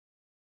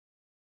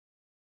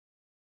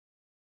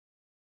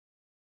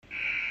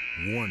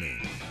Warning.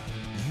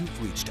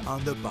 You've reached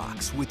On the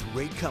Box with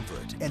Ray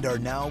Comfort and are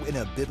now in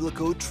a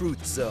biblical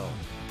truth zone.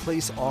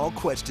 Place all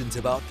questions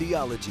about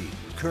theology,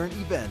 current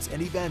events,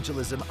 and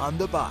evangelism on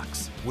the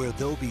box, where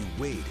they'll be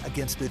weighed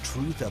against the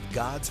truth of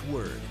God's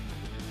Word.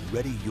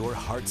 Ready your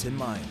hearts and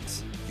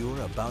minds.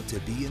 You're about to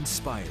be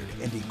inspired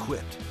and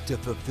equipped to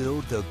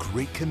fulfill the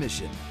Great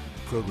Commission.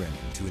 Programming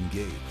to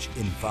engage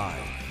in 5,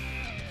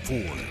 4,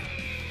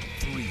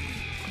 3,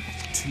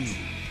 2,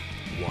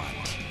 1.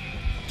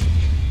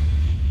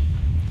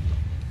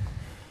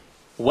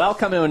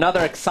 Welcome to another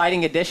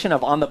exciting edition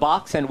of On the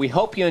Box, and we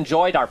hope you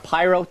enjoyed our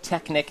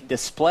pyrotechnic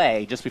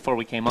display just before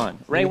we came on.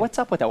 Ray, what's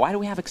up with that? Why do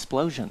we have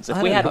explosions?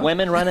 If we had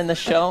women running the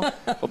show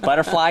with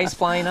butterflies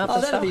flying up and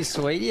that'd stuff? be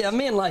sweet. Yeah,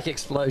 men like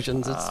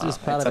explosions. It's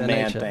just part of our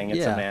nature. It's a man thing.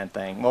 It's a man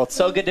thing. Well, it's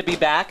so good to be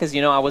back. As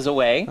you know, I was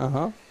away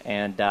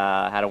and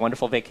had a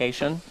wonderful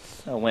vacation.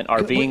 I went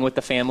RVing with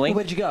the family.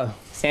 Where'd you go?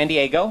 San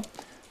Diego.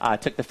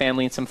 Took the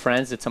family and some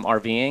friends, did some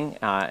RVing.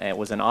 It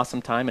was an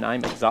awesome time, and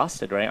I'm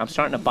exhausted, right? I'm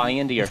starting to buy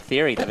into your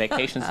theory that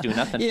vacations do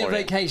nothing for you. Yeah,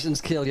 vacations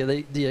kill you.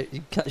 They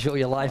cut short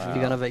your life if you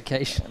go on a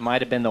vacation. It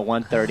might have been the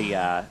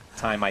 1:30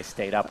 time I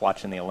stayed up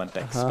watching the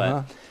Olympics.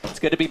 But it's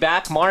good to be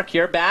back. Mark,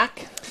 you're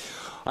back.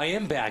 I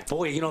am back.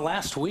 Boy, you know,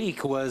 last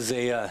week was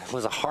a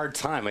hard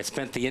time. I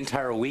spent the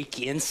entire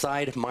week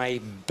inside my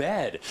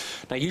bed.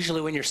 Now, usually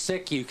when you're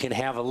sick, you can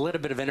have a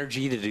little bit of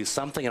energy to do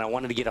something, and I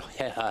wanted to get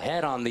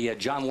ahead on the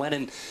John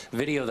Lennon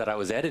video that I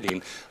was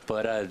editing,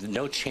 but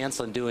no chance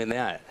on doing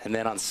that. And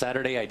then on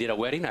Saturday, I did a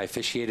wedding. I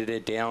officiated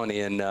it down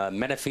in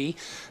Menifee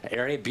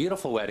area.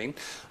 Beautiful wedding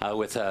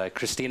with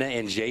Christina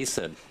and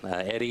Jason.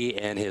 Eddie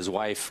and his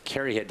wife,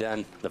 Carrie, had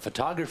done the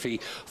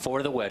photography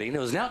for the wedding. It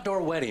was an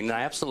outdoor wedding, and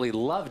I absolutely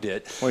loved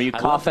it. Were you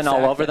coughing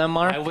all over them,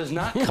 Mark? I was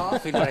not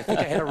coughing, but I think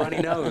I had a runny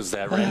nose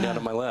that ran down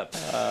to my lip.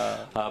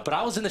 But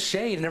I was in the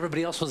shade, and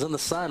everybody else was in the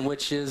sun,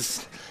 which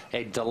is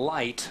a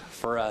delight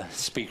for a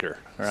speaker.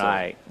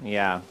 Right,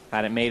 yeah.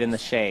 Had it made in the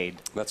shade.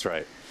 That's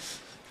right.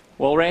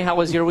 Well, Ray, how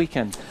was your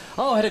weekend?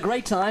 Oh, I had a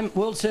great time.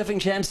 World Surfing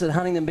Champs at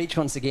Huntington Beach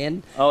once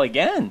again. Oh,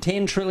 again?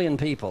 10 trillion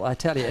people. I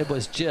tell you, it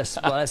was just,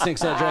 well, that's an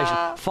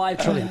exaggeration, 5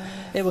 trillion.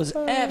 It was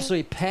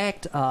absolutely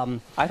packed.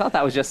 I thought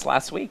that was just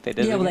last week. They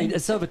did Yeah, it well, again.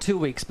 it's over 2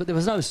 weeks, but there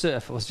was no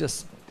surf. It was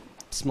just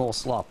small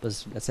slop,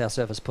 that's how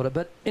surfers put it.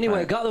 But anyway,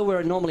 I got there where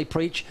I normally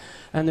preach,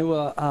 and there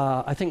were,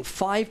 I think,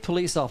 5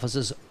 police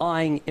officers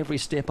eyeing every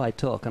step I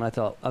took. And I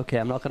thought, okay,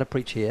 I'm not going to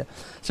preach here.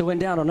 So I went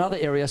down to another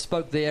area,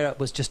 spoke there. It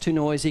was just too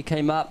noisy.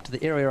 Came up to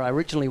the area I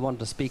originally wanted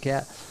to speak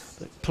at.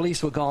 The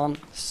police were gone.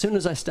 As soon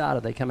as I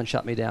started, they come and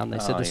shut me down. They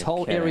said, this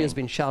whole area has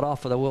been shut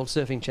off for the World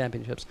Surfing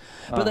Championships.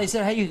 But they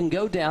said, hey, you can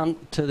go down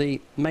to the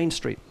main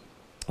street.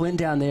 Went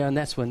down there, and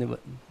that's when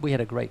we had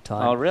a great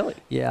time. Oh, really?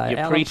 Yeah.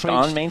 You preached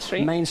on Main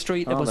Street? Main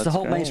Street. Oh, it was the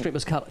whole great. Main Street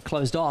was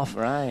closed off.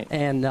 Right.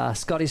 And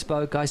Scotty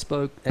spoke, I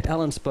spoke,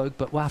 Ellen spoke.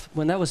 But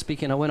when they were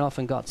speaking, I went off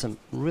and got some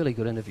really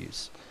good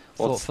interviews.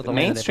 Well, for the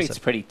Main Street's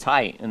pretty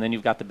tight, and then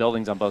you've got the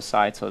buildings on both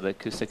sides, so the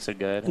acoustics are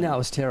good. No, it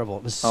was terrible.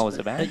 It was, was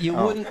it bad? You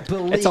wouldn't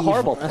believe. It's a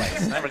horrible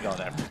place. Never go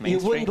there. Main You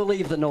Street. wouldn't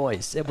believe the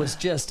noise. It was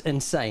just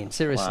insane.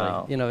 Seriously.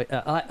 Wow. You know,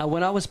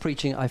 when I was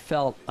preaching, I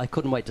felt I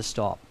couldn't wait to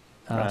stop.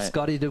 Right.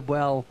 Scotty did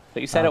well.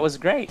 But you said it was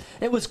great.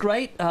 It was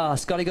great.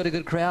 Scotty got a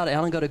good crowd.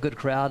 Alan got a good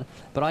crowd.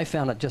 But I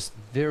found it just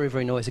very,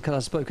 very noisy because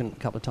I've spoken a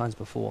couple of times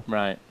before.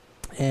 Right.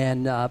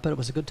 And but it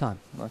was a good time.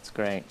 That's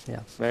great.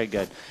 Yeah. Very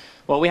good.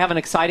 Well, we have an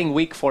exciting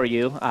week for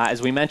you.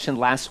 As we mentioned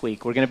last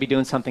week, we're going to be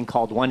doing something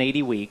called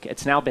 180 Week.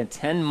 It's now been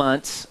 10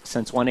 months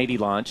since 180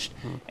 launched,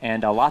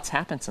 and lots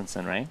happened since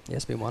then, right? Yeah,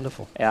 it's been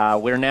wonderful.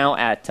 We're now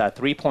at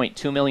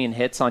 3.2 million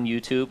hits on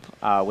YouTube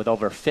with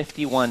over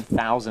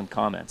 51,000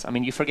 comments. I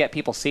mean, you forget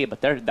people see it, but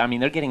they're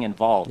getting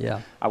involved.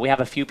 Yeah. We have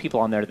a few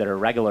people on there that are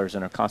regulars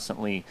and are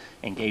constantly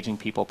engaging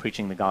people,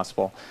 preaching the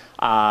gospel.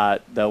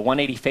 The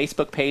 180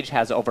 Facebook page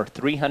has over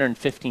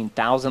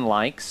 315,000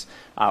 likes.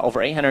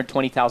 Over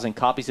 820,000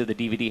 copies of the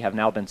DVD have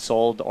now been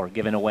sold or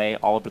given away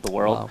all over the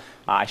world. Wow.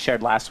 I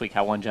shared last week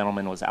how one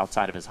gentleman was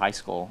outside of his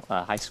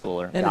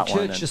schooler. And a got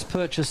one church just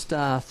purchased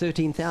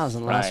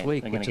 13,000 last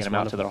week. They're going to which get is them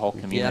out to their whole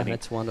community. Yeah,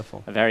 that's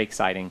wonderful. Very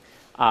exciting.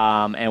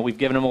 And we've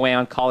given them away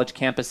on college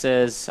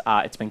campuses.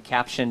 It's been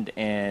captioned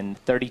in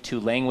 32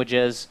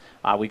 languages.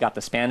 We got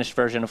the Spanish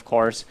version, of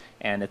course,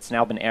 and it's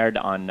now been aired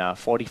on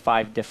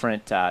 45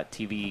 different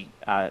TV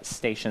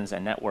stations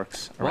and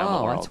networks around the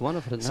world. Wow, that's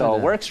wonderful to know So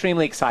that. we're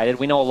extremely excited.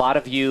 We know a lot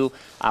of you,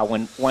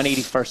 when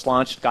 180 first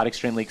launched, got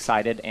extremely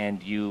excited,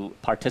 and you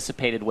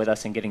participated with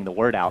us in getting the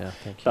word out. Yeah,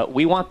 thank you. But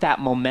we want that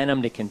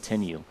momentum to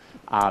continue.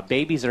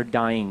 Babies are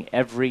dying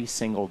every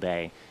single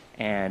day,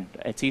 and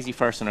it's easy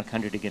for us in our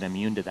country to get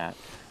immune to that.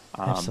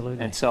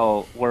 Absolutely. And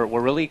so we're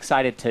really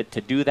excited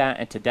to do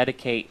that and to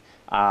dedicate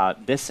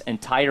this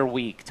entire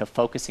week to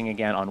focusing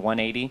again on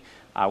 180.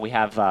 We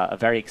have a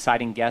very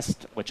exciting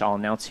guest, which I'll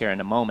announce here in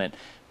a moment.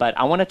 But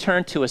I want to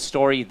turn to a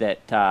story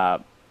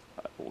that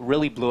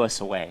really blew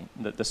us away,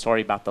 the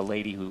story about the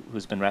lady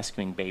who's been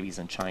rescuing babies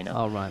in China.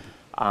 Oh, right.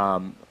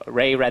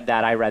 Ray read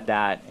that, I read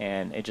that,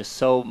 and it just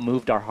so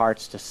moved our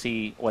hearts to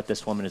see what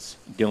this woman is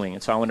doing.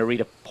 And so I want to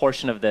read a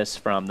portion of this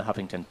from the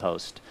Huffington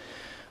Post.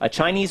 A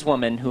Chinese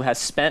woman who has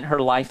spent her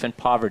life in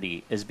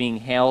poverty is being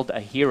hailed a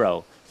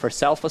hero for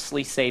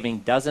selflessly saving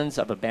dozens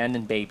of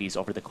abandoned babies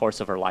over the course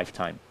of her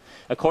lifetime.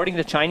 According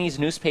to Chinese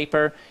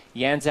newspaper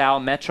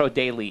Yanzhou Metro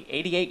Daily,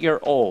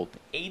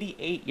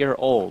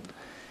 88-year-old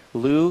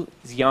Lu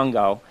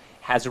Xianggo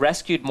has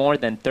rescued more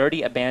than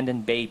 30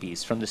 abandoned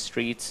babies from the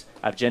streets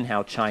of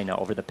Jinhao, China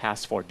over the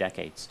past 4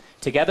 decades.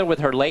 Together with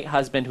her late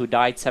husband, who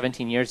died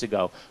 17 years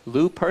ago,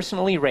 Lu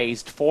personally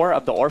raised 4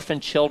 of the orphan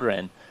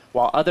children,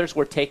 while others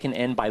were taken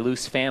in by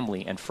Lu's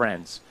family and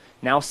friends.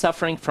 Now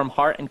suffering from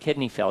heart and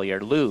kidney failure,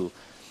 Lu,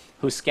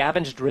 who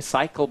scavenged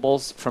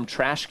recyclables from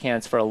trash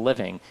cans for a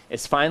living,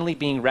 is finally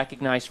being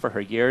recognized for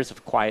her years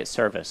of quiet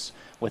service,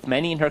 with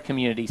many in her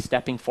community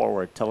stepping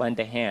forward to lend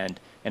a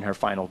hand in her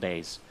final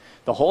days.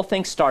 The whole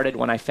thing started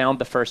when I found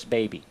the first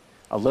baby,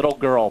 a little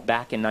girl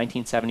back in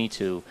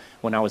 1972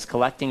 when I was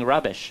collecting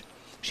rubbish.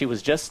 She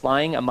was just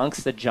lying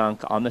amongst the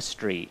junk on the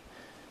street,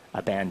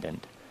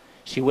 abandoned.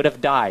 She would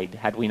have died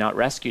had we not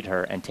rescued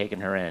her and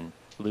taken her in,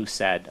 Lu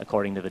said,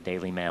 according to the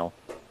Daily Mail.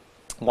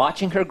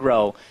 Watching her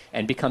grow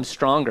and become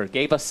stronger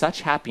gave us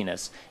such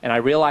happiness, and I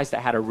realized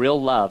I had a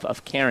real love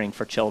of caring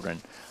for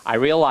children. I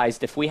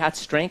realized if we had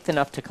strength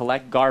enough to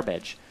collect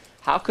garbage,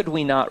 how could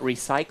we not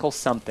recycle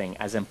something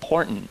as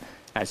important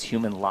as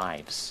human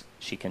lives,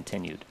 she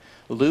continued.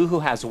 Lu, who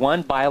has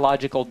 1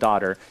 biological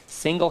daughter,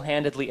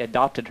 single-handedly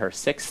adopted her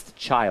 6th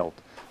child,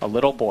 a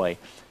little boy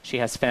she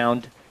has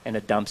found in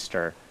a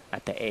dumpster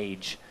at the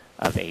age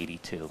of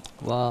 82.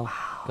 Wow.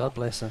 God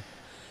bless her.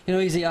 You know,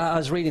 Easy, I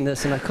was reading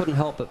this and I couldn't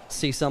help but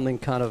see something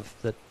kind of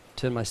that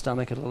turned my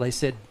stomach a little. They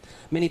said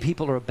many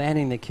people are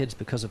abandoning their kids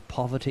because of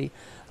poverty.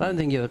 I don't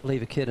think you would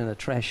leave a kid in a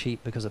trash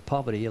heap because of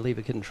poverty. You leave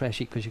a kid in a trash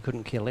heap because you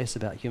couldn't care less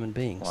about human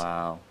beings.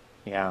 Wow.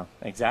 Yeah,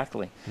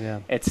 exactly.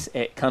 Yeah.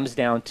 It comes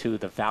down to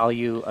the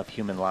value of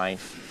human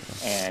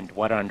life and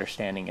what our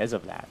understanding is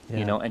of that. Yeah.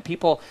 You know, and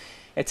people,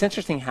 it's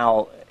interesting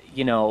how,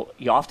 you know,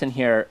 you often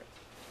hear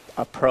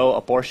a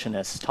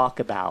pro-abortionist talk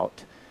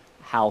about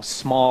how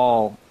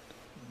small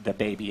the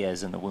baby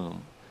is in the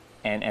womb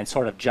and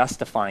sort of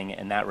justifying it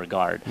in that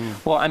regard.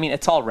 Well, I mean,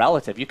 it's all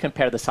relative. You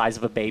compare the size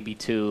of a baby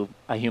to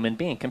a human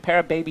being. Compare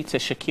a baby to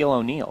Shaquille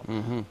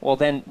O'Neal. Well,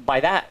 then by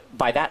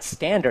that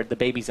standard, the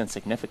baby's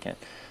insignificant.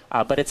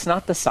 But it's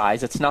not the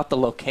size, it's not the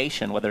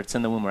location, whether it's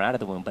in the womb or out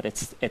of the womb, but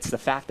it's the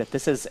fact that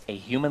this is a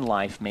human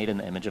life made in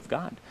the image of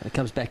God. It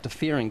comes back to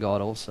fearing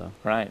God also.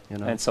 Right. You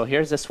know? And so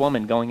here's this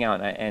woman going out,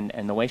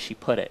 and the way she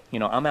put it, you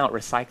know, I'm out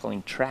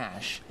recycling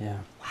trash. Yeah.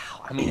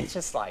 Wow. I mean, it's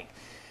just like,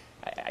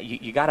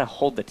 you got to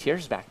hold the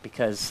tears back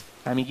because,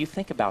 I mean, you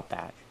think about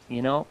that,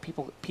 you know,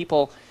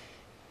 people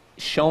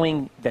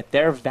showing that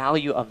their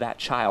value of that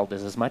child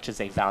is as much as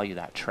they value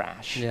that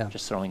trash. Yeah.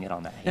 Just throwing it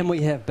on that heap. And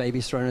we have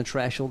babies thrown in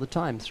trash all the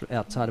time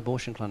outside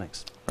abortion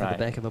clinics, at Right.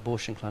 the back of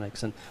abortion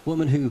clinics, and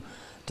women who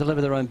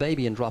deliver their own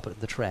baby and drop it in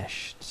the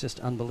trash. It's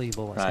just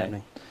unbelievable what's Right.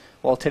 happening.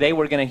 Well, today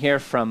we're going to hear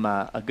from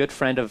a good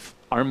friend of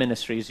our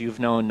ministries. You've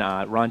known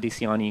Ron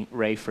DiCianni,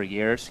 Ray, for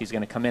years. He's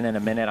going to come in a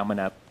minute. I'm going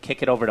to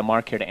kick it over to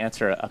Mark here to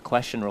answer a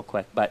question real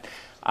quick. But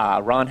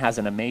Ron has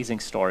an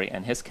amazing story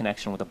and his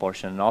connection with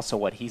abortion and also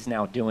what he's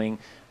now doing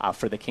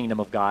for the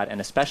kingdom of God,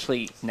 and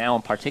especially now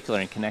in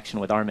particular in connection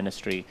with our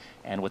ministry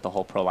and with the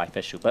whole pro-life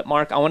issue. But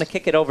Mark, I want to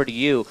kick it over to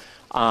you.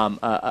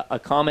 A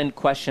common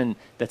question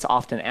that's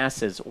often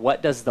asked is,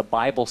 what does the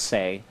Bible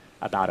say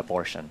about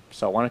abortion?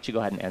 So why don't you go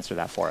ahead and answer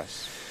that for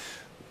us?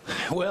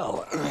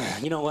 Well,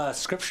 you know,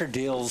 Scripture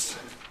deals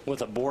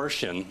with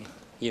abortion,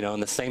 you know,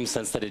 in the same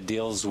sense that it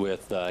deals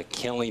with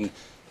killing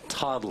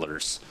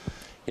toddlers.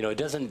 You know, it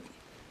doesn't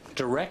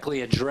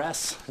directly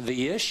address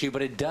the issue,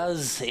 but it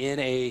does in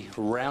a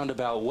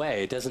roundabout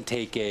way. It doesn't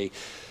take a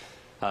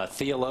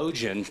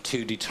theologian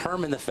to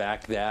determine the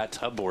fact that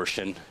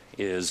abortion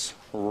is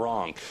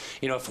wrong.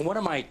 You know, if one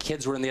of my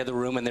kids were in the other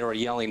room and they were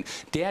yelling,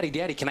 "Daddy,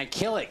 Daddy, can I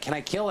kill it? Can I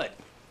kill it?"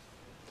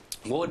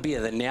 What would be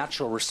the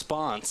natural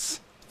response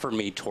for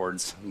me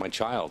towards my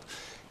child?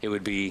 It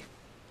would be,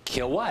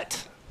 kill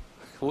what?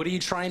 What are you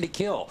trying to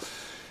kill?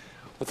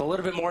 With a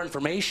little bit more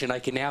information, I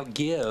can now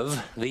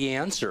give the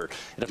answer.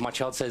 And if my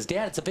child says,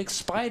 "Dad, it's a big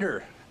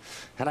spider,"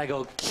 and I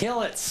go,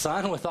 "Kill it,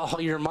 son, with all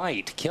your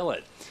might. Kill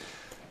it."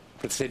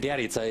 But say,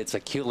 "Daddy, it's a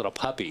cute little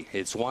puppy.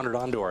 It's wandered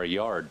onto our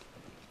yard."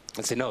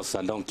 I say, "No,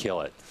 son, don't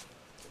kill it."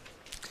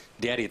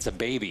 "Daddy, it's a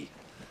baby."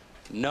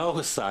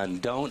 "No, son,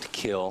 don't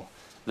kill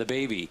the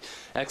baby."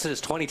 Exodus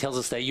 20 tells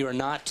us that you are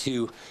not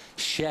to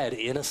shed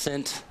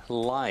innocent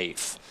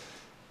life.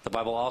 The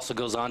Bible also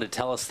goes on to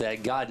tell us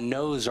that God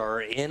knows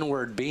our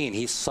inward being.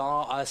 He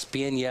saw us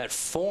being yet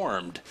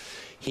formed.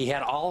 He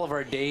had all of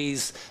our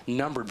days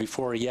numbered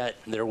before yet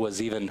there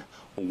was even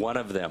one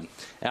of them.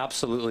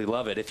 Absolutely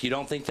love it. If you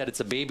don't think that it's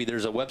a baby,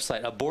 there's a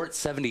website,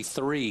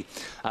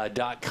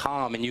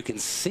 abort73.com, and you can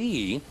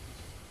see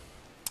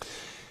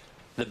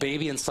the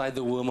baby inside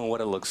the womb and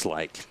what it looks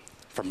like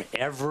from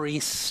every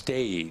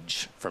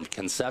stage, from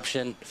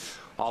conception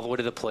all the way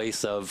to the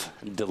place of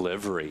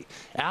delivery.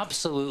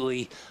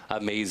 Absolutely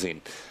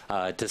amazing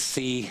to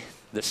see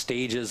the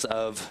stages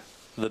of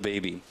the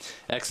baby.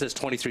 Exodus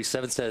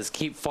 23:7 says,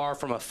 keep far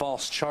from a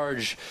false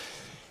charge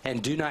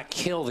and do not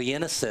kill the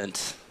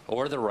innocent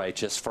or the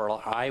righteous,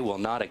 for I will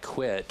not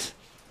acquit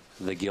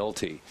the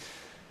guilty.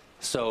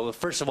 So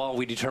first of all,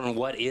 we determine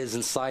what is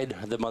inside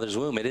the mother's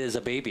womb. It is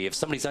a baby. If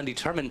somebody's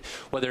undetermined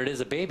whether it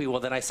is a baby, well,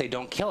 then I say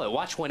don't kill it.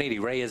 Watch 180.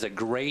 Ray is a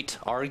great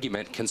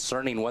argument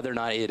concerning whether or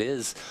not it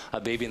is a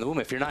baby in the womb.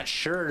 If you're not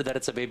sure that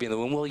it's a baby in the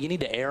womb, well, you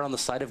need to err on the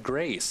side of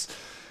grace.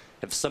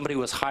 If somebody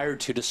was hired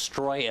to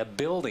destroy a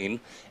building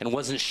and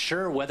wasn't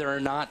sure whether or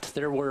not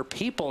there were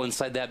people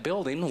inside that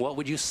building, what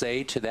would you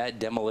say to that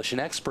demolition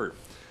expert?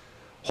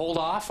 Hold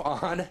off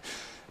on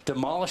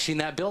demolishing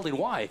that building.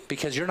 Why?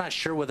 Because you're not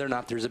sure whether or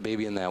not there's a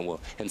baby in that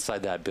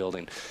inside that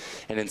building.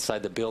 And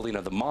inside the building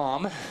of the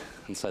mom,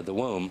 inside the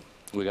womb,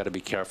 we got to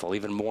be careful,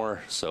 even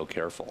more so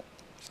careful.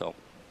 So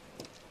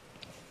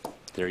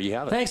there you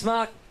have it. Thanks,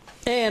 Mark.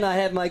 And I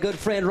have my good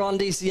friend Ron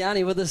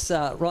DiCianni with us.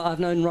 I've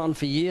known Ron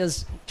for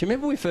years. Do you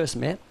remember we first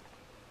met?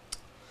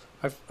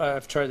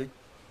 I've tried to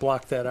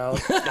block that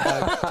out.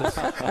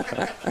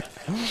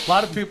 A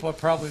lot of people are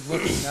probably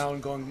looking now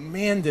and going,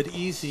 man, did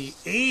Easy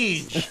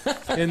age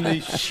in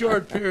the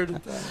short period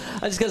of time.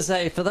 I just got to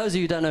say, for those of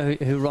you who don't know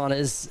who Ron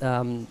is,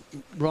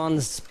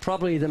 Ron's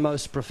probably the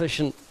most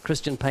proficient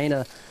Christian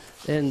painter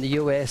in the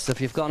US. If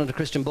you've gone into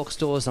Christian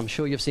bookstores, I'm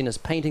sure you've seen his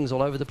paintings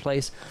all over the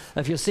place.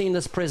 If you've seen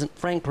this present,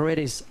 Frank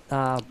Peretti's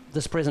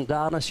This Present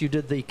Darkness, you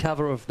did the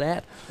cover of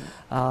that.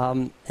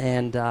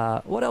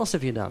 What else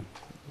have you done?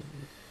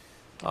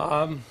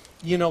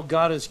 You know,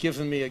 God has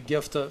given me a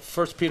gift. 1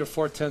 Peter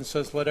 4:10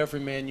 says, let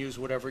every man use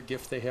whatever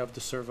gift they have to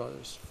serve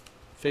others,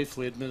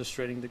 faithfully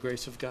administrating the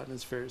grace of God in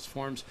its various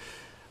forms.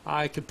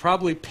 I could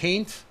probably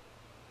paint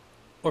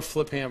or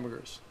flip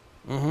hamburgers.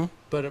 Mm-hmm.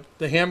 But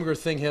the hamburger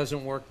thing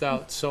hasn't worked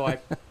out, so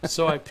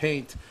I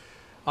paint.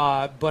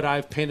 But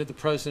I've painted the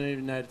President of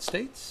the United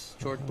States,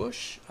 George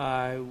Bush.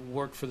 I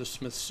worked for the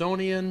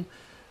Smithsonian.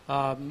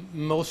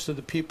 Most of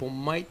the people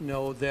might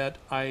know that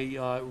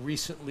I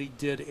recently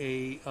did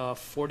a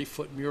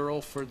 40-foot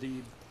mural for the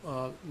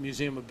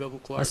Museum of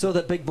Biblical Art. I saw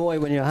that big boy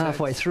when you're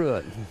halfway through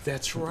it.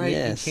 That's right.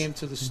 Yes. He came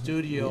to the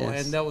studio,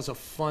 Yes. and that was a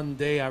fun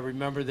day. I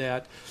remember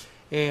that.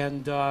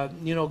 And,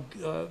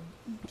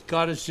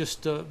 God has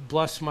just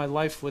blessed my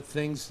life with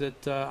things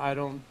that I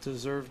don't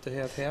deserve to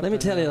have happen. Let me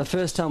tell you, the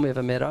first time we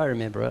ever met, I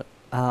remember it.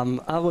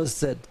 I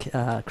was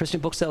at Christian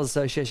Booksellers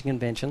Association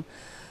Convention,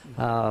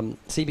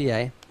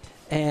 CBA,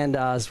 and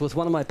I was with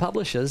one of my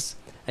publishers,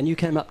 and you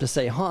came up to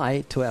say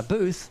hi to our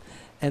booth,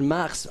 and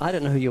Mark's, I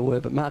don't know who you were,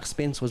 but Mark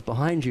Spence was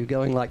behind you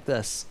going like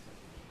this.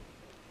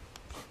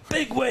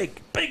 Big wig,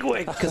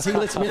 because he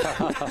lets me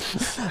know.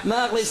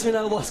 Mark lets me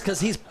know what's, because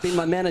he's been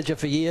my manager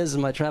for years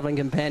and my traveling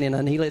companion,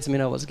 and he lets me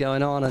know what's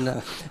going on,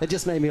 and it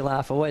just made me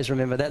laugh. I always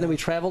remember that. And then we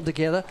traveled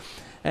together,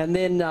 and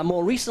then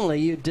more recently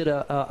you did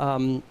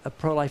a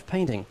pro-life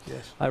painting.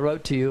 Yes. I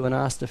wrote to you and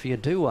asked if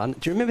you'd do one.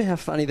 Do you remember how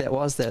funny that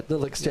was, that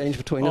little exchange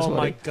between us? Oh,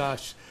 my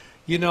gosh.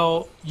 You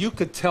know, you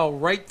could tell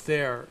right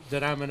there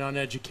that I'm an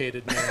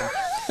uneducated man.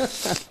 Do you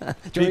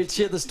want me to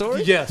share the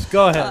story? Yes,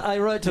 go ahead. I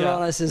wrote to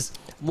Ron, I says,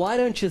 why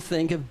don't you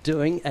consider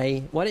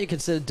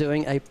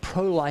doing a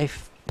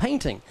pro-life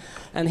painting?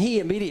 And he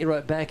immediately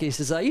wrote back, he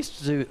says, I used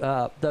to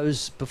do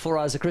those before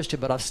I was a Christian,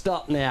 but I've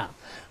stopped now.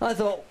 I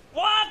thought,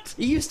 what?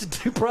 He used to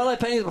do pro-life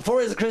paintings before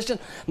he was a Christian,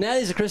 now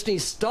he's a Christian, he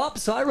stopped.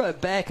 So I wrote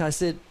back, I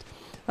said,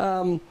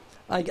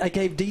 I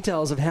gave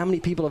details of how many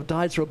people have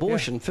died through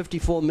abortion.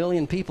 54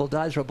 million people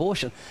died through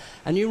abortion.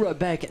 And you wrote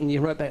back,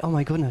 oh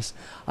my goodness,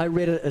 I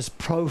read it as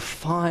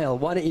profile.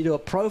 Why don't you do a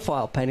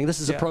profile painting? This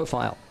is a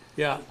profile.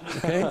 Yeah.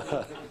 Okay.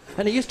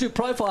 And he used to do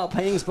profile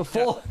paintings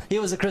before he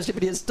was a Christian,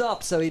 but he had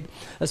stopped. So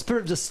a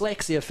spirit of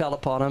dyslexia fell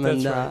upon him.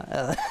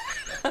 That's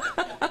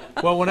right.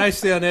 Well, when I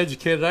say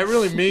uneducated, I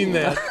really mean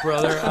that,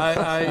 brother.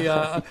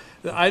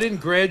 I didn't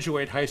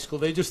graduate high school.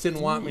 They just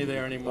didn't want me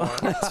there anymore.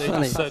 They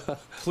just said,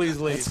 please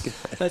leave.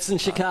 That's in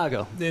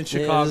Chicago. In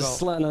Chicago.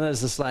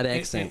 There's a slight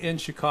accent. In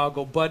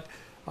Chicago. But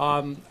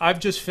I've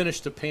just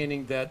finished a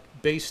painting that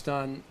based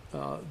on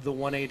the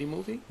 180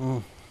 movie.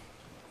 Mm.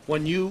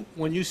 When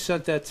you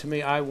sent that to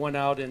me, I went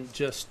out and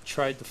just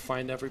tried to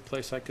find every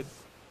place I could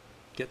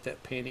get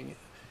that painting,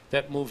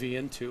 that movie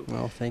into.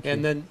 Well, thank you.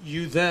 And then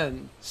you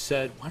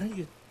said,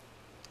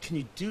 can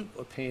you do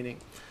a painting?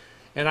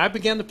 And I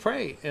began to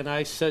pray, and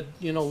I said,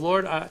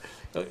 Lord,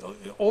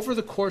 over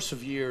the course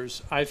of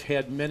years, I've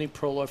had many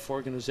pro-life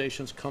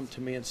organizations come to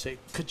me and say,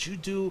 could you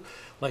do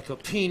like a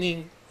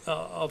painting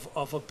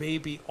of a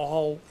baby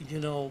all,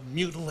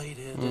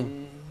 mutilated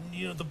and,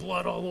 the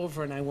blood all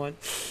over? And I went,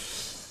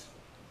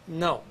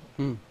 no,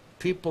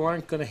 people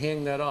aren't going to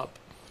hang that up.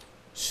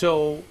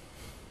 So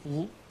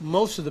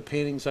most of the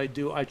paintings I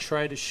do, I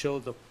try to show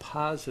the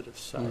positive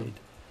side.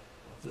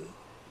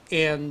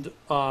 And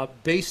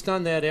based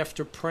on that,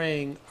 after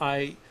praying,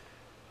 I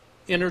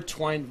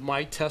intertwined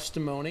my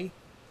testimony,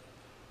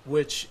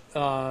 which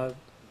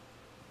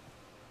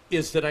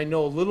is that I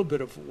know a little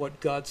bit of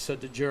what God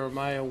said to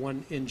Jeremiah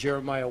when in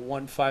Jeremiah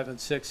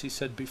 1:5-6, he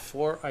said,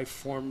 before I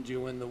formed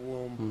you in the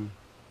womb,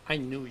 I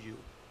knew you.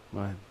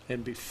 Right.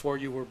 And before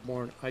you were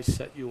born, I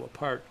set you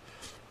apart.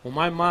 Well,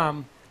 my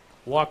mom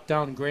walked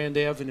down Grand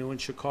Avenue in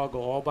Chicago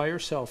all by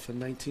herself in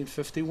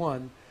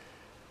 1951,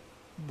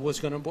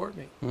 was going to abort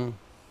me.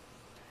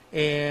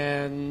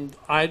 And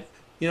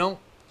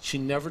she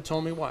never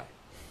told me why.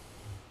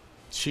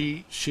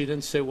 She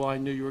didn't say, well, I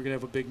knew you were going to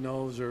have a big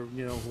nose, or,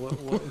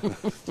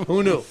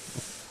 who knew?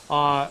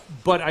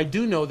 But I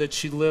do know that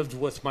she lived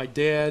with my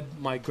dad,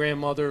 my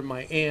grandmother,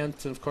 my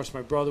aunt, and of course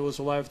my brother was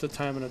alive at the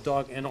time, and a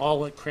dog, and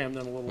all crammed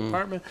in a little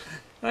apartment.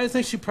 And I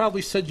think she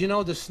probably said,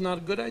 this is not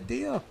a good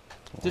idea.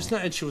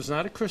 And she was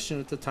not a Christian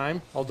at the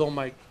time, although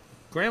my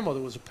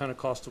grandmother was a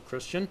Pentecostal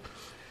Christian.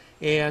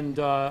 And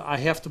I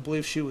have to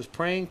believe she was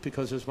praying,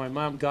 because as my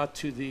mom got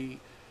to the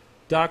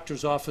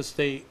doctor's office,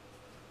 they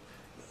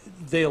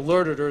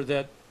alerted her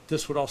that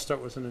this would all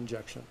start with an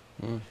injection.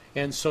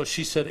 And so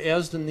she said,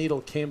 as the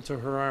needle came to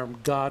her arm,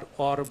 God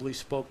audibly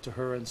spoke to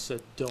her and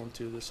said, don't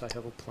do this. I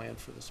have a plan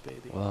for this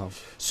baby. Wow.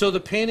 So the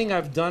painting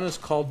I've done is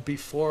called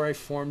Before I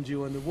Formed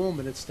You in the Womb,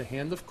 and it's the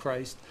hand of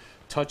Christ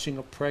touching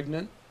a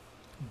pregnant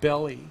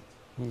belly.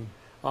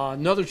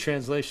 Another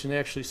translation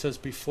actually says,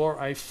 before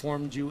I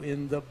formed you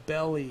in the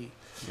belly.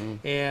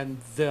 And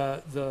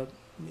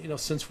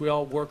since we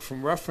all work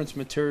from reference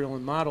material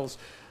and models,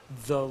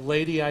 the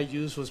lady I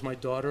used was my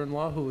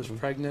daughter-in-law, who was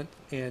pregnant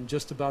and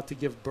just about to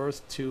give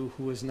birth to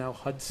who is now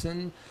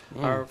Hudson,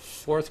 our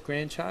fourth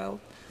grandchild.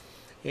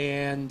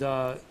 And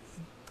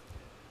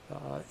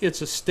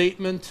it's a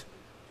statement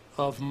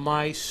of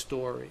my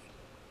story.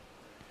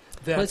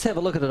 Let's have a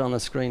look at it on the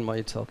screen while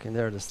you're talking.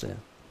 There it is there.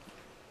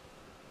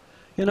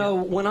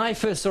 When I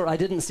first saw it, I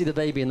didn't see the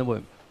baby in the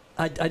womb.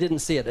 I didn't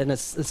see it. And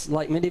it's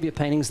like many of your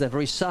paintings, they're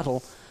very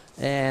subtle.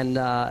 And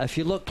if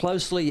you look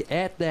closely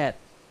at that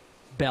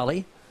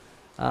belly,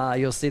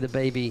 you'll see the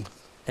baby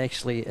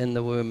actually in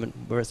the womb and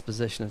where it's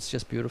positioned. It's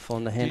just beautiful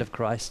in the hand of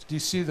Christ. Do you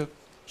see the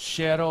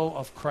shadow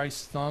of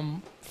Christ's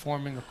thumb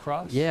forming a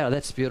cross? Yeah,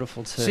 that's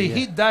beautiful too. See,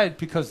 he died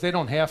because they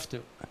don't have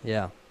to.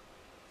 Yeah.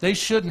 They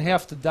shouldn't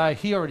have to die.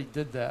 He already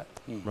did that.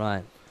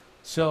 Right.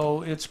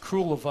 So it's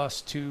cruel of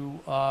us to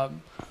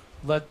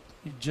let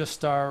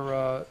just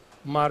our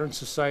modern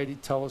society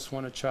tell us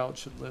when a child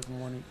should live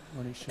and when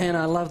he shouldn't. And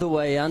I love the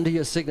way under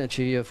your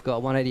signature you've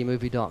got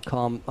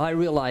 180movie.com. I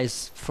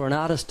realize for an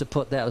artist to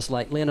put that was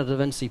like Leonardo da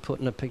Vinci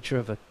putting a picture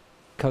of a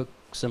Coke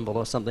symbol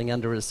or something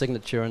under his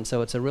signature, and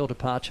so it's a real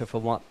departure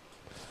from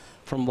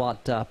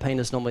what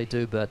painters normally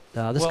do, but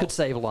this could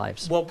save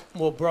lives. Well,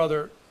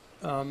 brother,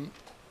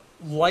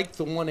 like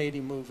the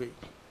 180 movie,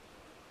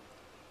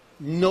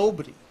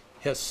 nobody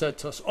has said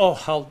to us, oh,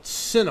 how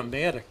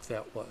cinematic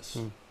that was.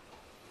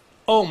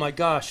 Oh my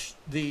gosh,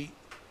 the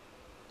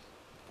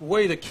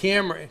way the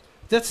camera,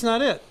 that's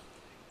not it.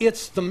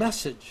 It's the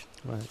message.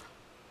 Right.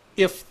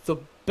 If the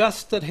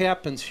best that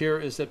happens here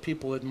is that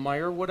people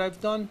admire what I've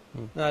done,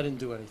 I didn't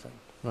do anything.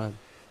 Right.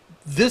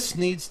 This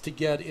needs to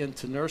get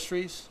into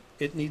nurseries.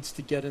 It needs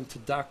to get into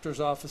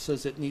doctors'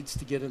 offices. It needs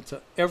to get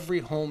into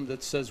every home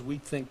that says we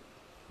think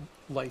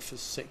life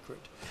is sacred.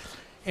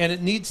 And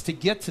it needs to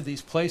get to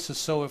these places.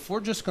 So if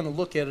we're just going to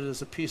look at it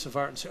as a piece of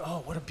art and say,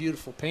 oh, what a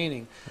beautiful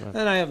painting,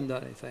 then I haven't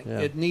done anything. Yeah.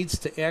 It needs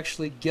to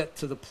actually get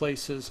to the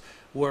places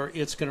where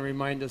it's going to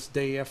remind us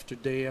day after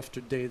day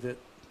after day that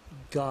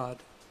God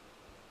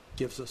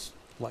gives us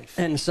life.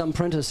 And some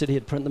printer said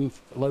he'd print them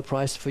low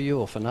price for you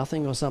or for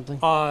nothing or something?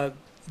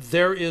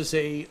 There is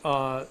a,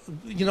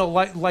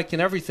 like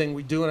in everything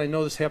we do, and I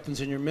know this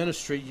happens in your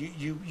ministry,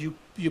 you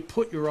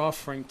put your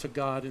offering to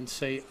God and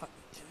say,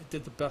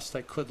 did the best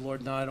I could,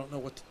 Lord. Now I don't know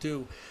what to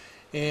do.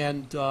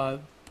 And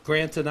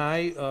Grant and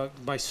I,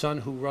 my son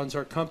who runs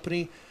our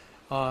company,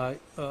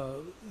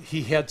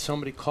 he had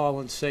somebody call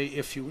and say,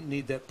 if you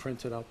need that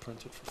printed, I'll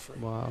print it for free.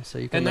 Wow. So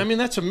you can and I mean,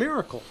 that's a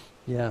miracle.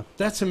 Yeah.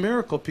 That's a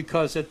miracle,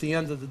 because at the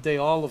end of the day,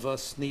 all of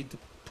us need to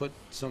put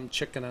some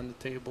chicken on the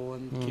table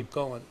and keep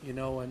going,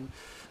 and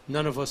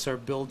none of us are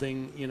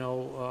building,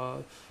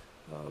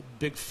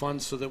 big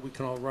funds so that we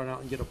can all run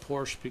out and get a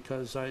Porsche,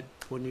 because I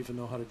wouldn't even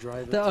know how to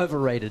drive it. They're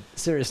overrated.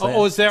 Seriously.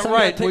 Oh, is that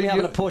right? Picked me up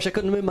in a Porsche. I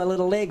couldn't move my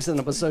little legs, and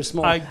it was so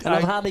small.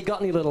 I've hardly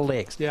got any little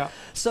legs. Yeah.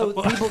 So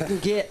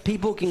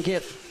people can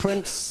get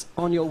prints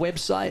on your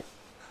website.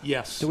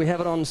 Yes. Do we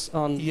have it on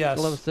yes.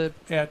 11th?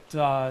 At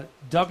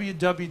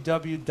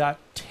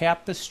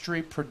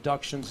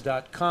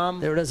www.tapestryproductions.com.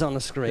 There it is on the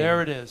screen.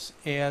 There it is.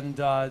 And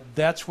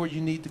that's where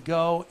you need to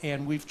go.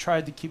 And we've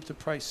tried to keep the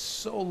price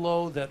so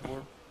low that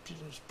we're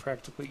just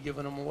practically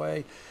giving them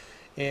away.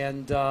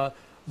 And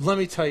let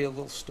me tell you a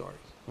little story,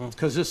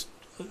 because this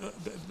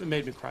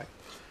made me cry.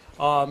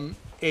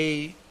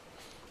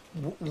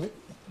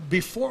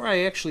 Before I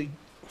actually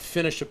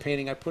finish a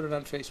painting, I put it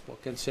on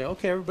Facebook and say,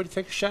 okay, everybody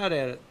take a shot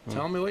at it.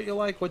 Tell me what you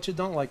like, what you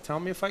don't like. Tell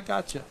me if I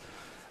got you.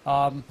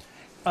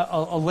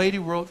 A lady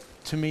wrote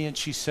to me and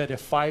she said,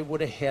 if I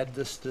would have had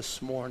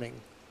this morning,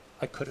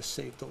 I could have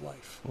saved a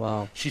life.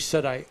 Wow. She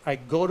said, I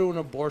go to an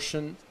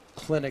abortion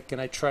clinic,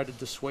 and I tried to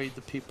dissuade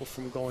the people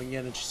from going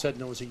in. And she said,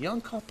 no, it was a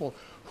young couple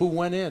who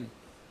went in.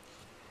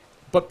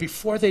 But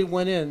before they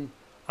went in,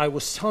 I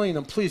was telling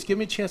them, please give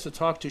me a chance to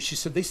talk to you. She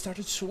said, they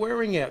started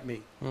swearing at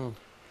me.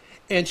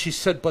 And she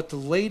said, but the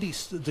lady,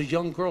 the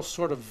young girl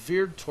sort of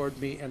veered toward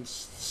me and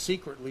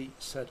secretly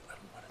said, I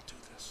don't want to do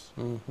this.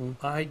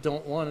 I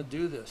don't want to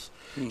do this.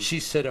 She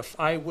said, if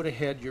I would have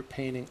had your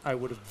painting, I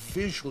would have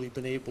visually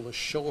been able to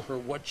show her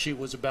what she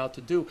was about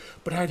to do.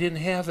 But I didn't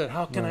have it.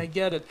 How can I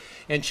get it?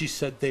 And she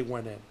said, they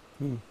went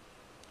in.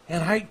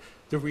 And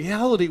the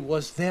reality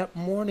was that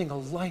morning a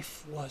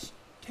life was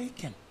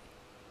taken.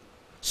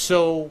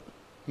 So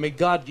may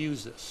God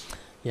use this.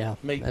 Yeah,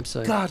 May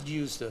absolutely. God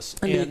use this.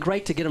 And they're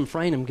great to get them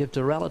framed and give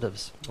to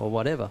relatives or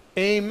whatever.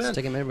 Amen.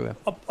 Stick them everywhere.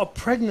 A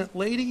pregnant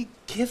lady,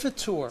 give it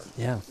to her.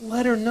 Yeah.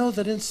 Let her know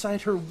that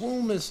inside her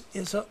womb is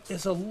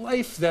a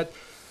life that,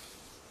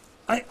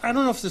 I don't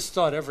know if this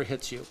thought ever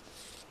hits you,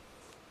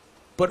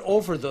 but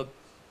over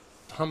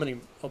how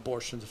many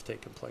abortions have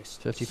taken place?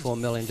 54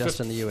 million just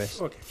in the U.S.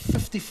 Okay,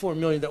 54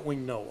 million that we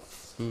know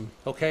of.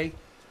 Okay?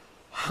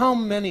 How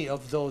many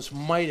of those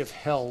might have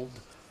held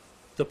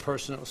the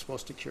person that was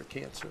supposed to cure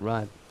cancer?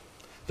 Right.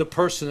 The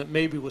person that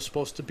maybe was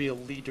supposed to be a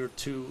leader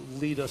to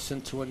lead us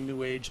into a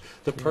new age.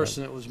 The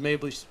person that was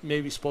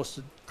maybe supposed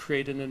to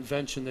create an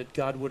invention that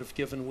God would have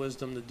given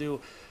wisdom to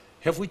do.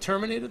 Have we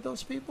terminated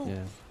those people?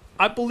 Yeah.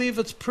 I believe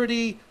it's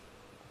pretty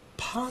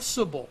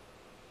possible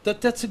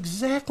that that's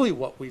exactly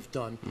what we've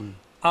done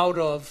out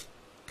of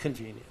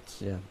convenience.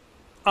 Yeah.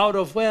 Out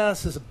of, well,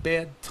 this is a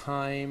bad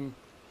time.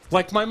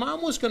 Like my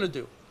mom was going to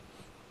do.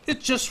 It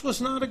just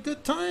was not a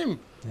good time.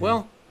 Yeah.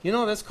 Well,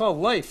 that's called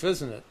life,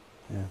 isn't it?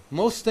 Yeah.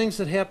 Most things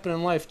that happen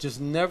in life just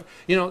never,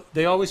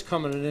 they always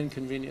come at an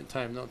inconvenient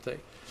time, don't they?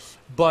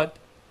 But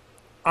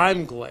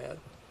I'm glad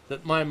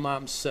that my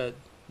mom said,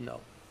 no,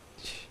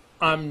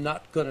 I'm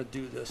not going to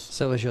do this.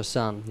 So is your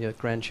son, your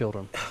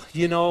grandchildren.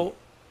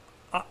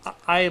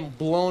 I am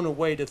blown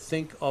away to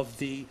think of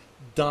the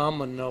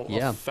domino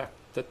effect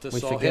that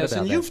this all has.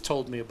 And you've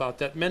told me about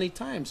that many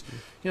times.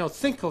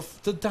 Think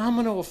of the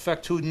domino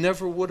effect who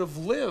never would have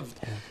lived.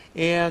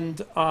 Yeah.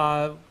 And,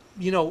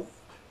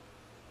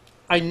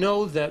 I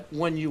know that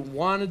when you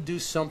want to do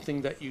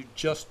something that you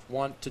just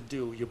want to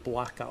do, you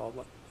block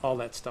all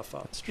that stuff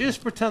out. You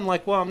just pretend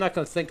like, well, I'm not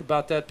going to think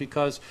about that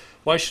because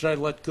why should I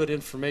let good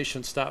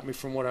information stop me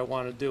from what I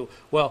want to do?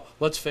 Well,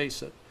 let's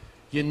face it.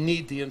 You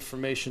need the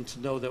information to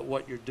know that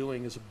what you're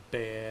doing is a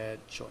bad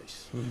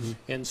choice.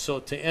 And so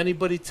to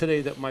anybody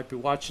today that might be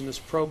watching this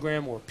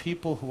program, or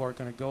people who are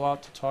going to go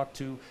out to talk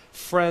to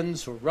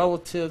friends or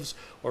relatives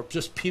or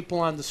just people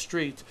on the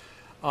street,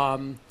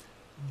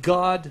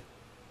 God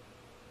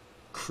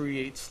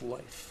creates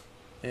life,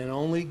 and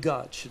only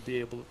God should be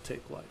able to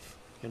take life.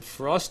 And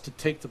for us to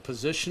take the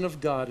position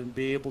of God and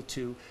be able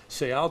to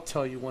say, I'll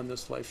tell you when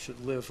this life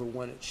should live or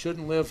when it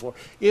shouldn't live, or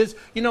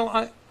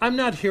I'm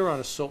not here on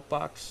a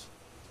soapbox.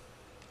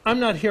 I'm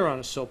not here on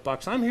a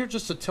soapbox. I'm here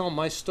just to tell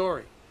my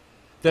story,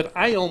 that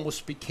I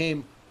almost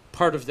became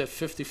part of that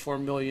 54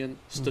 million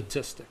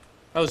statistic.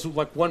 I was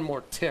like one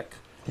more tick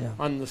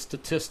on the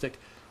statistic.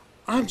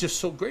 I'm just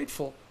so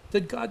grateful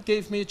that God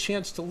gave me a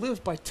chance to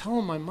live by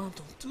telling my mom,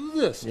 don't do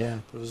this. Yeah.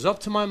 But it was up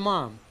to my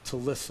mom to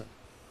listen.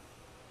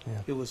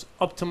 Yeah. It was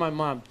up to my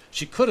mom.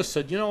 She could have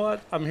said, you know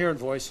what, I'm hearing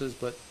voices,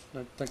 but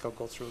I think I'll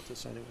go through with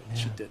this anyway. Yeah.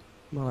 She did.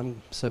 Well,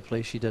 I'm so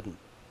pleased she didn't.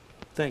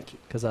 Thank you.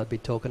 Because I'd be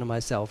talking to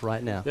myself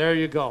right now. There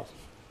you go.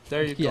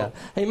 There you go.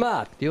 Hey,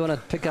 Mark, do you want to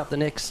pick up the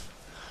next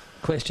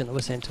question that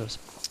was sent to us?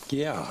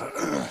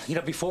 Yeah.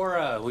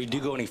 Before we do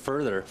go any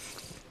further,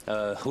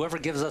 whoever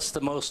gives us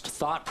the most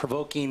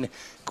thought-provoking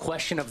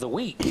question of the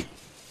week,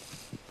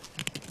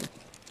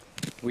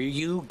 will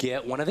you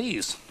get one of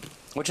these?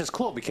 Which is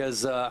cool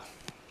because I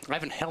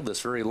haven't held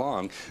this very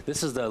long.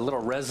 This is the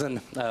little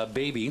resin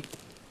baby.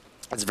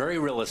 It's very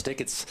realistic.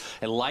 It's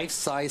a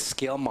life-size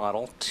scale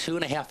model,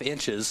 2.5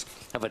 inches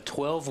of a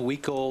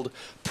 12-week-old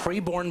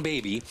preborn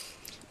baby,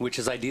 which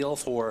is ideal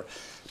for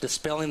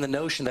dispelling the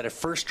notion that a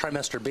first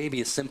trimester baby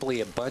is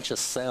simply a bunch of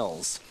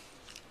cells.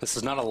 This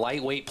is not a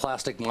lightweight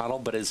plastic model,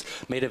 but is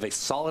made of a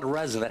solid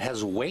resin that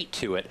has weight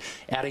to it,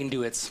 adding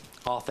to its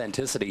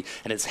authenticity,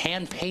 and it's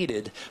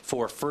hand-painted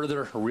for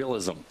further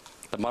realism.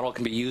 The model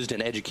can be used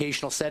in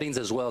educational settings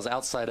as well as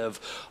outside of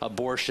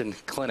abortion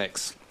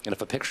clinics. And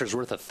if a picture is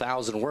worth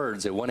 1,000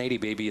 words, a 180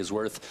 baby is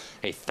worth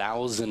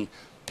 1,000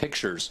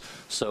 pictures.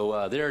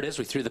 So there it is.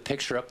 We threw the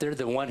picture up there.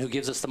 The one who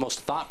gives us the most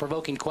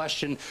thought-provoking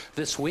question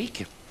this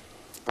week,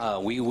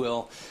 we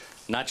will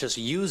not just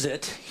use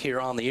it here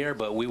on the air,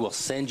 but we will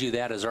send you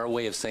that as our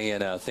way of saying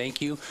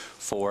thank you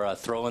for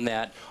throwing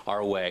that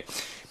our way.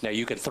 Now,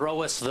 you can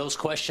throw us those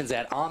questions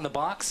at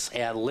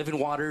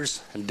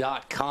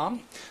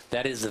onthebox@livingwaters.com.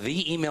 That is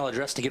the email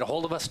address to get a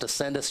hold of us to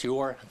send us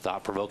your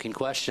thought-provoking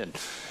question.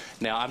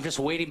 Now, I'm just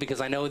waiting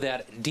because I know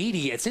that Dee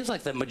Dee, it seems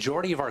like the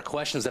majority of our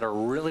questions that are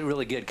really,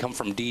 really good come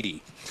from Dee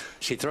Dee.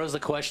 She throws the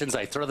questions.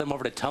 I throw them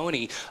over to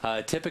Tony,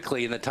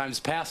 typically in the times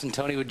past, and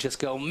Tony would just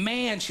go,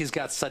 man, she's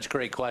got such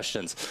great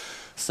questions.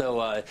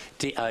 So,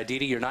 Dee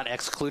Dee, you're not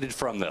excluded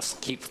from this.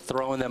 Keep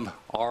throwing them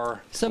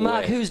our So,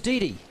 Mark, way. who's Dee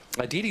Dee?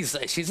 Dee Dee's,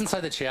 she's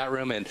inside the chat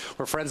room, and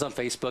we're friends on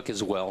Facebook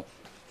as well.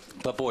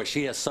 But, boy,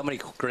 she has so many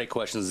great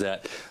questions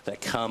that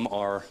come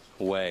our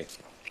way.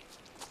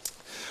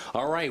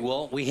 All right,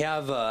 well, we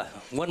have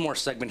one more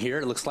segment here,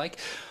 it looks like.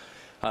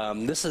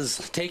 This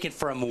is taken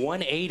from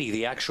 180,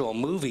 the actual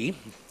movie.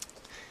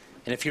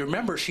 And if you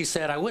remember, she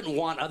said, I wouldn't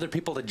want other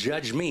people to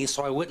judge me,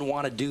 so I wouldn't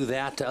want to do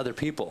that to other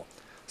people.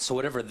 So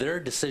whatever their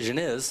decision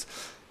is,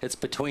 it's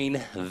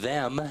between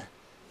them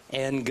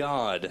and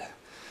God.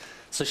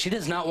 So she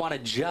does not want to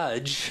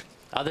judge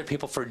other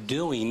people for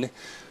doing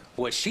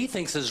what she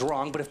thinks is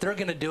wrong, but if they're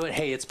going to do it,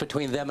 hey, it's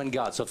between them and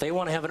God. So if they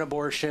want to have an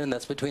abortion,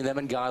 that's between them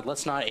and God.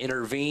 Let's not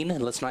intervene,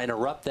 and let's not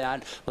interrupt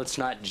that. Let's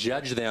not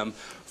judge them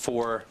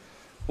for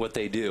what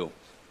they do.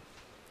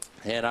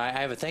 And I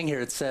have a thing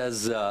here. It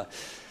says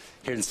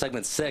here in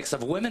segment 6,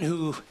 of women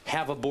who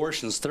have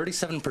abortions,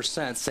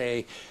 37%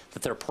 say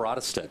that they're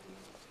Protestant.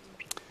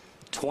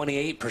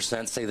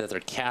 28% say that they're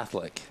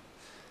Catholic.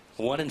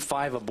 1 in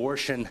 5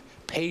 abortion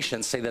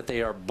patients say that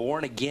they are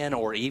born again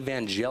or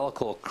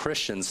evangelical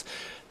Christians.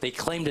 They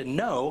claim to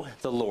know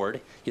the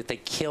Lord, yet they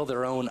kill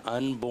their own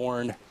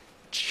unborn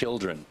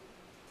children.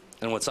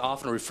 And what's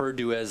often referred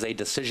to as a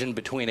decision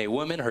between a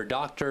woman, her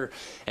doctor,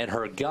 and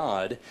her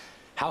God.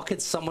 How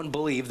could someone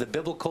believe the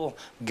biblical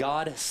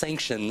God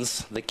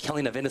sanctions the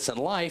killing of innocent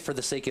life for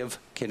the sake of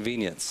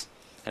convenience?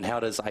 And how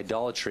does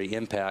idolatry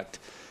impact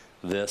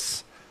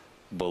this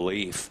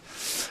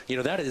belief? You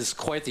know, that is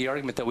quite the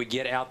argument that we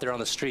get out there on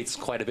the streets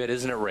quite a bit,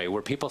 isn't it, Ray?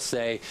 Where people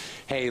say,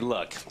 hey,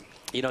 look,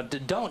 you know,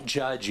 don't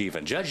judge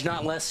even. Judge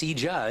not lest ye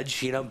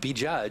judge, you know, be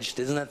judged.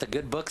 Isn't that the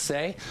good book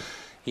say?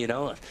 You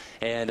know,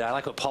 and I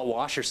like what Paul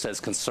Washer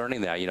says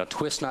concerning that. You know,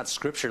 twist not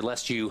Scripture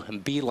lest you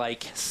be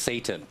like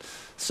Satan.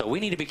 So we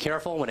need to be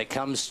careful when it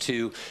comes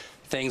to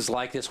things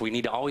like this. We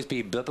need to always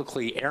be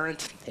biblically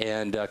errant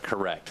and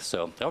correct.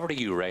 So over to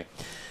you, Ray.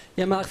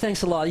 Yeah, Mark,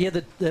 thanks a lot. Yeah,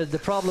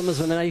 the problem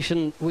is in the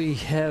nation we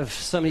have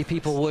so many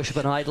people worship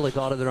an idol, a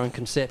God of their own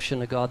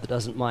conception, a God that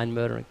doesn't mind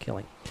murder and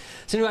killing.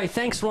 So anyway,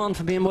 thanks, Ron,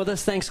 for being with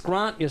us. Thanks,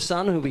 Grant, your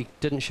son, who we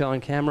didn't show on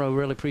camera. We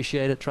really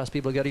appreciate it. Trust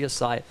people to go to your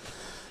site.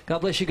 God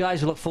bless you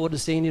guys. We look forward to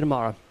seeing you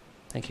tomorrow.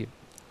 Thank you.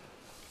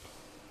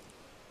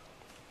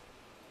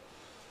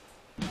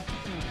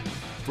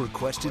 For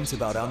questions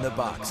about On the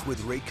Box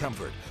with Ray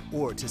Comfort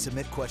or to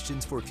submit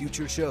questions for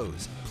future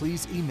shows,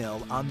 please email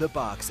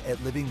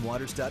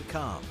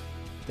onthebox@livingwaters.com.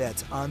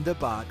 That's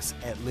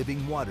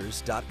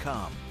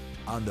onthebox@livingwaters.com.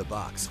 On the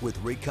Box with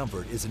Ray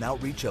Comfort is an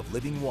outreach of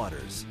Living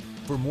Waters.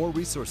 For more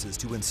resources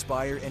to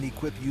inspire and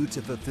equip you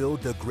to fulfill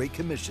the Great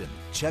Commission,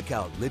 check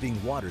out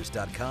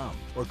livingwaters.com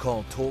or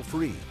call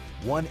toll-free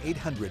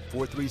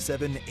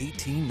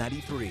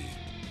 1-800-437-1893.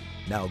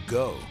 Now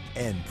go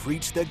and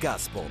preach the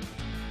gospel.